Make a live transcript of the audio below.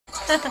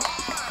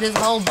This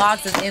whole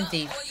box is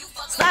empty.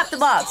 Slap the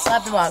box.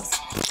 Slap the box.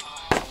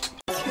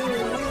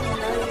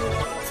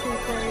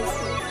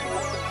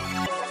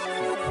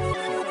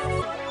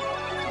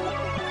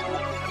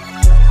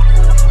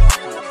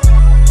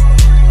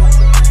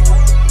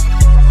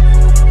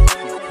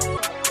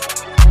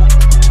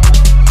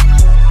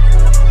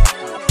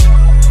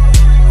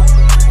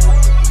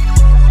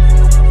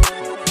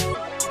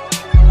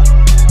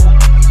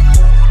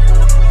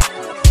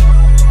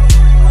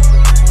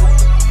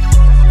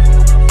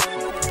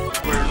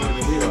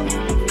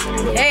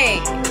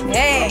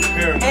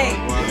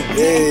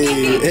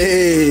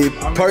 Hey,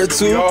 part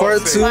two. No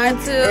shrooms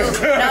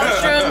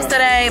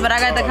today, but I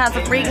got the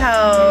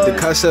Qesowrld. The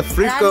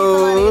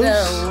Qesowrld.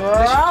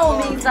 Roll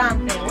me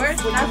something.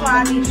 That's what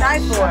I need shy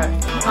for.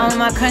 On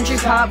my country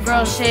pop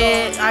girl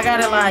shit, I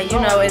gotta like, you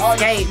know,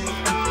 escape.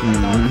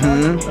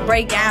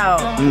 Break out.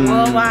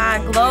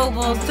 Worldwide,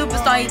 global,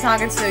 superstar you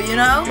talking to, you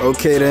know?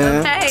 Okay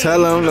then. Okay.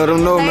 Tell them, let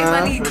them know,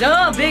 man.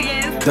 The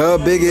biggest. The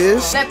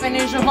biggest.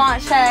 Definition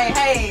launch,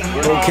 hey.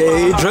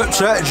 Okay, drip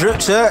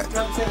chat.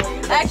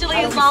 Actually,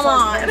 it's my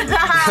lawn.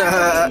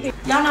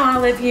 Y'all know I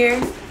live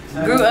here.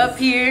 Grew up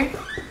here.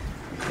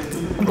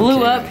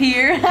 Blew up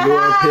here. Okay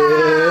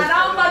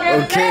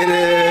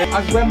then.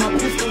 I grab my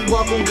pistol,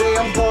 walk away,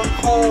 I'm going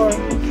hard.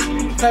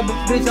 Type of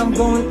bitch, I'm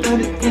going through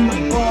it in the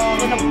bar.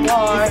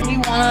 You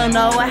wanna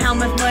know how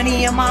much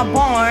money in my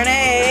barn,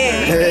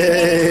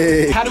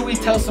 Hey. How do we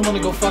tell someone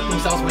to go fuck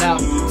themselves without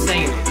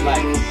saying it?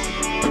 Like,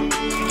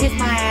 kiss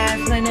my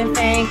ass, and then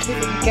kiss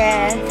the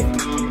gas.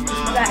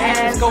 The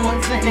ass, go on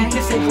and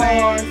kiss it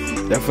hard.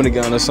 Y'all finna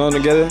get on a song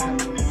together?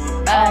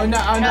 No,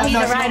 he's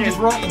a writer.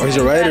 Oh, he's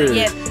a writer?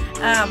 Yeah.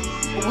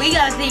 We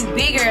gotta think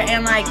bigger,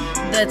 and like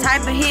the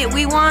type of hit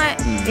we want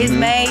is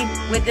made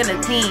within a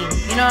team.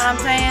 You know what I'm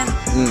saying?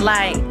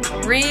 Like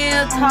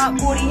real top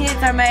 40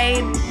 hits are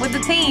made with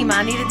a team.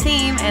 I need a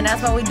team, and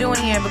that's what we're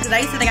doing here. Because I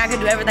used to think I could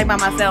do everything by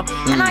myself,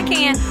 and I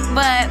can,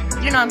 but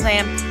you know what I'm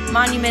saying?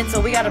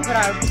 Monumental. We gotta put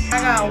out.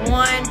 I got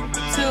 1,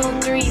 2,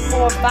 3,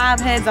 4, 5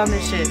 heads on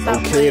this shit. Stop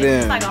okay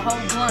then. It's like a whole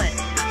blunt.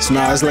 It's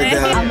not. It's like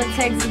that. I'm a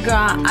Texas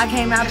girl. I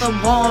came out the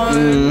barn,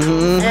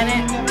 and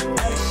it.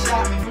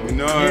 You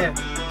know it.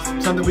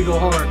 Something we go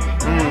hard.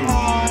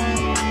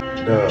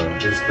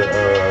 It's the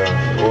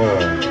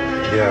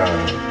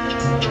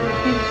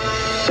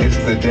It's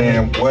the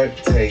damn what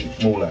take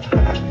moolah.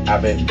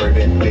 I've been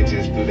burning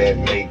bitches, do that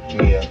make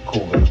me a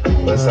cougar?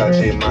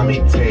 Versace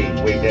mommy take,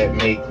 wait that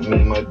make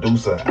me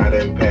Medusa. I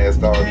done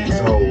passed all these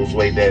hoes,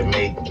 wait that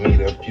make me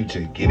the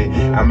future. Get it?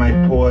 I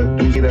might pour a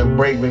doozy, get a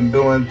break, been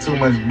doing too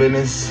much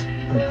business.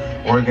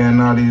 Working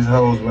all these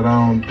hoes, but I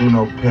don't do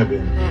no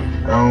pimping.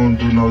 I don't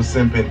do no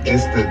simping.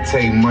 It's to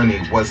take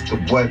money. What's the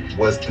what?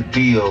 What's the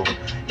deal?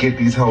 Get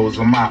these hoes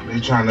a mop. They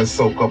trying to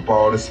soak up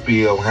all the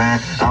spill, huh?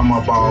 I'm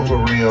a ball for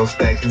real.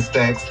 Stacking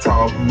stacks,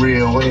 tall for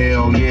real.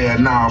 Hell yeah,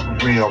 nah for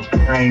real.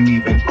 I ain't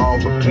even all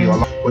for peel.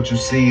 What you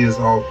see is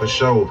all for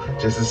show.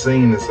 Just a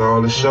scene, it's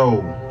all a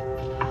show.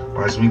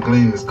 Watch me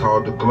gleam, it's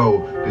called the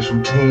glow. This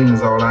routine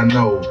is all I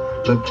know.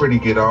 Look pretty,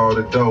 get all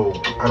the dough.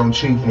 I don't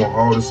cheat, want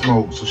all the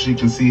smoke, so she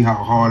can see how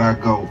hard I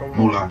go.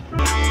 Moolah.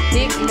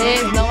 Thick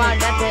legs, know I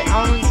got that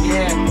on.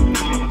 Yeah.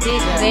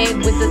 Thick leg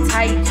with the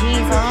tight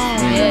jeans on.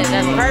 Yeah,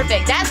 that's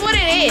perfect. That's what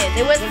it is.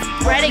 It was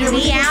spreading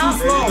me out,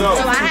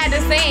 so I had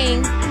to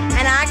sing,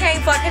 and I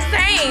can't fucking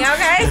sing,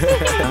 okay?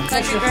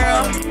 Country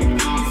girl.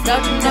 Don't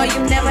you know you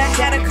never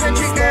had a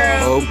country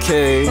girl?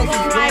 Okay. So go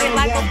ride it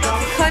like a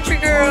country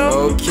girl.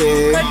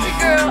 Okay. Country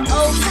girl,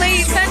 oh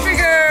please, country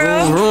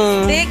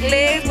girl. Thick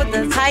legs with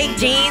the tight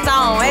jeans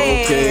on.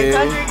 Hey, okay.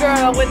 Country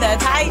girl with the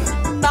tight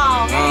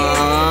thong.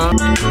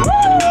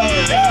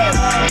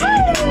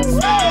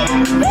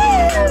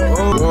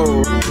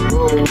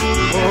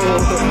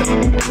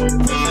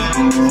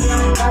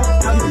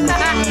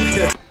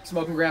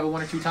 Smoke and grab it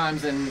 1 or 2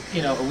 times, and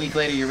you know, a week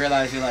later you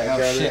realize you're like, oh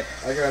shit.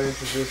 I got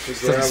introduced to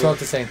Doesn't smoke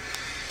the same.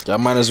 Y'all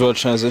might as well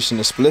transition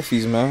to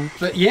spliffies, man.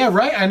 But yeah,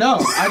 right. I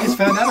know. I just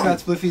found out about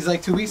spliffies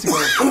like 2 weeks ago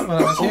when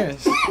I was here.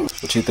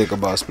 What you think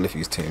about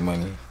spliffies, Team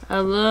Money?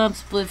 I love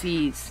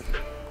spliffies.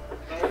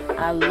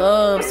 I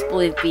love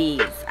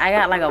spliffies. I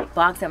got like a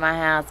box at my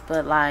house,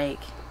 but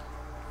like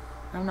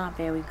I'm not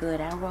very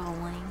good at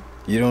rolling.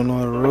 You don't know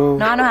how to roll?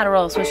 No, I know how to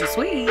roll Swisher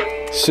Sweet.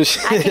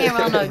 I can't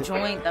roll no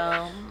joint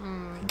though.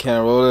 You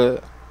can't roll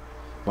it?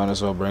 Might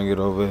as well bring it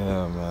over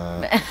here,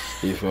 man.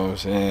 You feel what I'm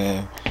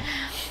saying?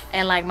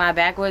 And like my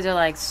backwoods are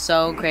like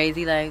so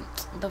crazy. Like,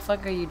 what the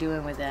fuck are you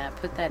doing with that?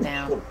 Put that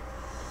down.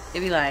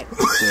 It'd be like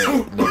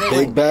the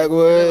big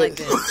backwood. Like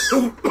this.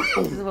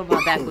 This is what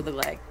my backwood look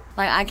like.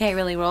 Like I can't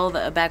really roll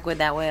the backwood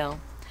that well.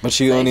 But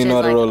you only know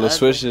how to roll the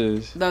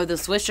swishers. No, the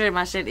swisher,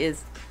 my shit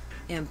is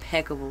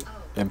impeccable.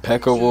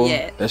 Impeccable?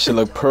 Yeah. That shit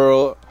look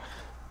pearl.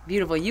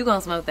 Beautiful. You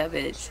gonna smoke that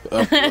bitch.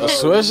 A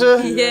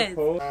swisher? Yes.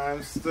 You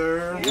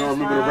don't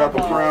remember the rapper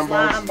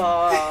Slime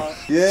Ball?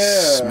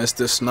 Yeah.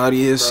 Mr.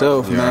 Snotty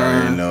himself, man. You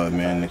already know it,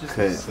 man. The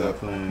cut. Stop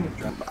playing.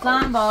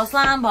 Slime ball,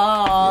 slime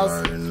balls.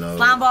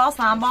 Slime ball,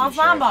 slime ball,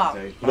 slime ball.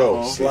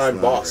 No, slime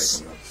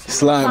boss.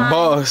 Slime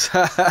boss.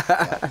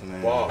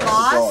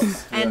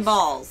 Boss and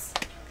balls.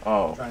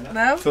 Oh.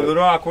 No? It's a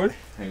little awkward.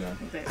 Hang on.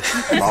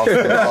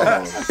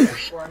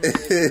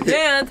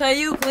 Yeah, until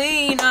you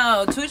clean.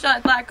 Oh, 2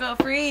 shots like a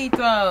free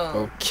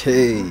throw.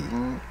 Okay.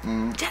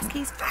 Just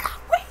keeps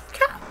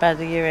about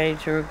to get ready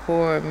to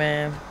record,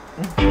 man.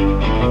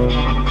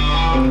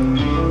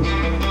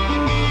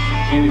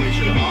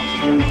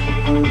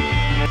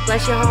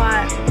 Bless your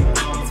heart.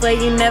 Swear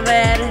you never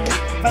had it.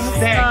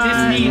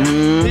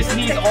 This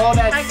needs all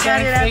that I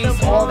got it at the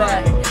face, all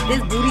that.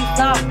 This booty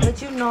soft,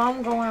 but you know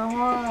I'm going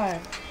hard.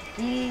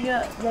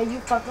 Yeah, you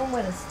fucking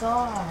with a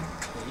star.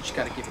 Yeah, you just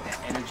gotta give it that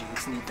energy.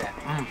 It needs that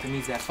it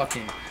needs that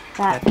fucking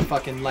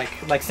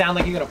like sound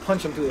like you're gonna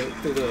punch him through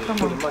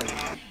the money.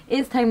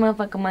 It's Take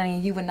Motherfucking Money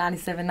and you with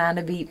 97.9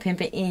 The Beat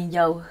pimping in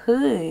your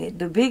hood.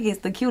 The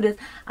biggest, the cutest.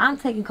 I'm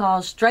taking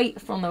calls straight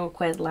from the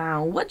request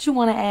line. What you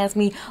want to ask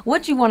me?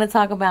 What you want to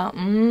talk about?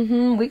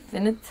 We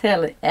finna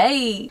tell it.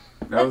 Hey.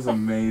 That was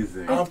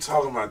amazing. I'm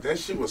talking about that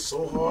shit was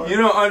so hard. You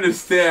don't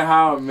understand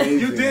how amazing.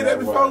 You did that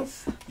before?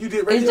 You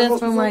did radio It's just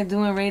host from before? like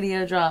doing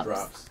radio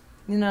drops.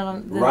 You know what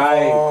I'm saying?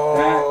 Right.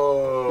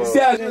 Oh.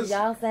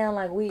 Y'all sound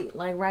like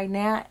like right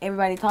now,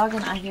 everybody talking,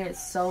 I hear it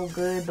so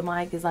good. The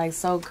mic is like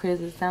so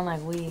crisp. It sound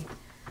like we.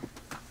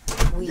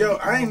 Yo,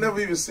 I ain't never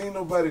even seen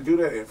nobody do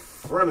that in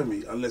front of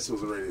me unless it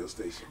was a radio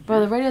station. Bro,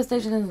 the radio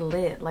station is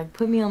lit. Like,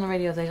 put me on the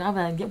radio station. I'll be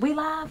like, we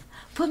live?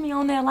 Put me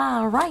on that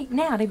line right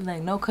now. They be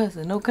like, no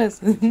cussing, no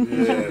cussing.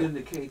 Yeah. In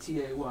the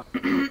KTA walk.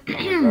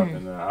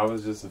 I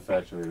was just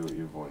infatuated with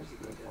your voice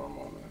for a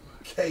moment.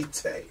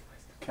 K-Tay.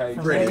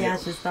 Maybe I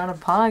should start a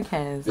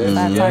podcast.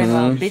 Start talking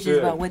about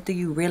bitches, but what do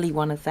you really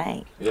want to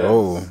say? Yes.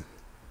 Oh,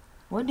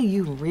 What do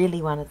you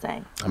really want to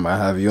say? I might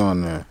have you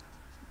on there.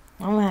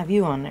 I'm going to have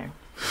you on there.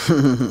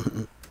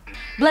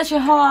 Bless your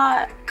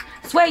heart.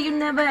 Swear you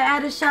never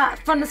had a shot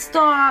from the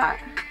start.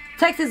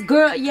 Texas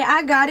girl, yeah,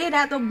 I got it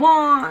at the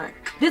barn.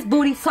 This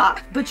booty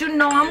soft, but you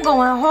know I'm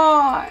going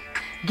hard.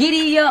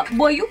 Giddy up,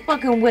 boy, you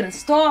fucking with a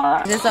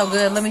star. This so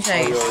good, let me show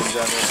you.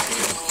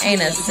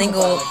 Ain't a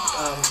single,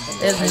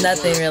 there's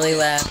nothing really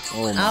left.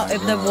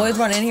 If the boys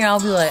weren't in here, I'll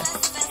be like,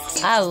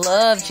 I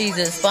love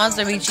Cheez-Its.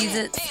 Sponsor me,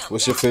 Cheez-Its.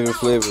 What's your favorite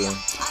flavor?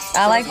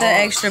 I like the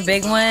extra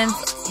big ones.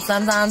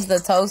 Sometimes the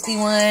toasty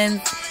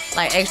ones.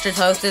 Like extra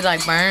toasted,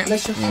 like burnt,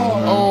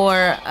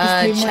 or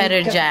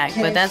cheddar jack,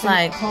 but that's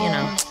like, you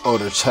know. Oh,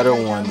 the cheddar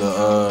one,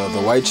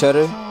 the white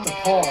cheddar.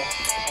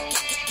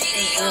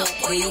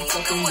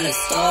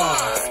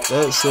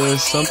 That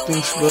says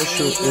something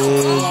special is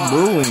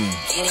brewing.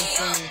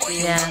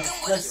 Yeah,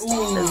 the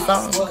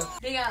song.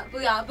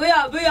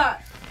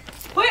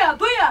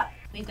 Booyah.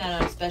 We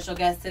got a special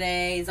guest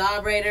today,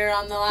 Zawbrader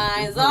on the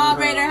line.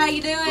 Zawbrader, how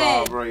you doing?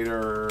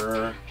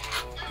 Zawbrader.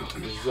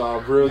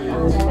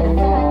 Brilliant.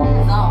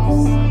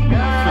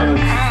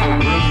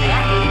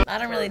 I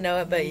don't really know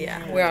it, but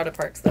yeah, we're all the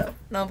perks though.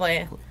 No, I'm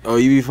playing. Oh,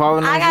 you be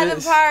following I got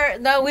shits? the part.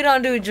 No, we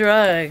don't do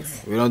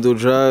drugs. We don't do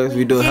drugs.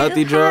 We do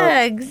healthy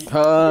drugs. Hugs.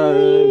 Hugs.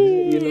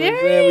 You know what I'm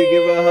saying? We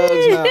give her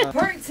hugs now.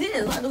 Perk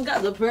 10. I don't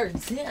got the perk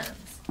 10.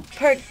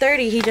 Perk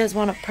 30. He just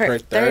want a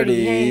perk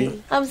 30. Hey.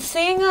 I'm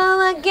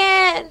single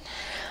again.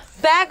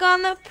 Back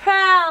on the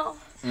prowl.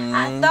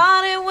 I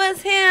thought it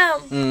was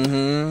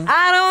him.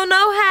 I don't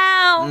know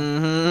how.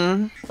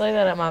 Play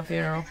that at my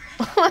funeral.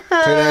 Play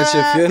that at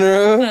your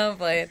funeral? No,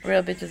 play it.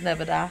 Real bitches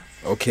never die.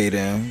 Okay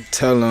then,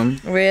 tell them.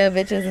 Real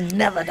bitches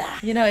never die.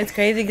 You know, it's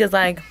crazy because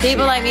like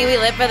people like me, we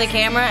live for the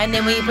camera, and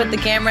then when you put the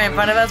camera in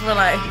front of us, we're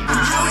like.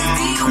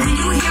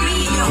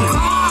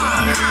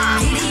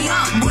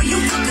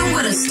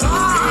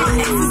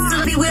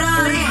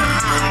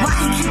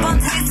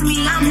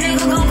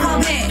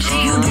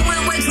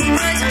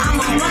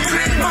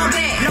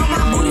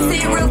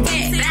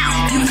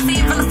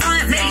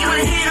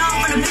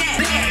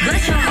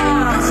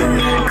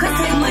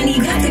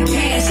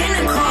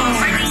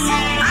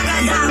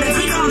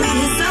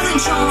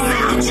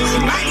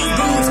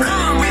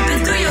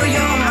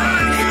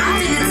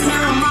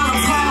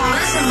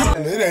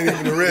 It ain't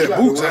even the red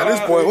boots at this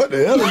point. What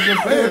the hell is them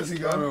pants he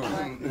got on?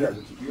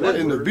 What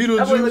in the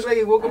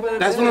Beetlejuice?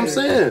 That's what I'm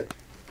saying.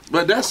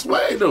 But that's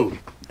swag though.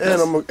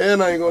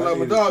 And I ain't gonna lie,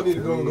 my dog need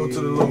to go to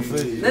the low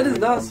fade. That is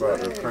not swag.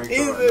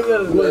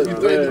 What you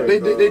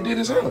think? They did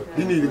his hair.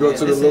 He need to go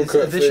to the low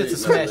cut fade. This shit's a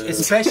smash,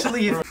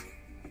 especially if.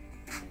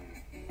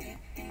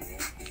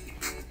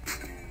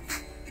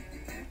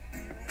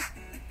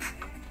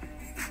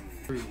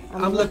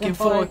 I'm looking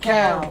for a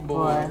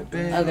cowboy.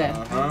 Okay.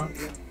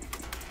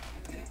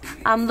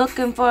 I'm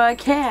looking for a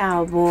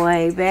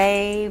cowboy,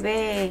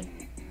 baby.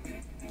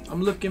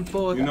 I'm looking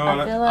for. You know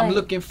I feel like I'm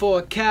looking for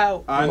a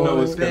cowboy. I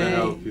know it's gonna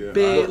help you.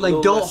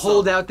 Like, don't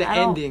hold out the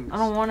endings. I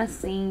don't want to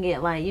sing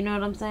it like, you know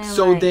what I'm saying?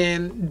 So like,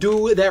 then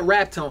do that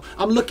rap tone.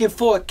 I'm looking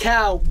for a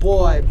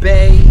cowboy,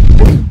 babe.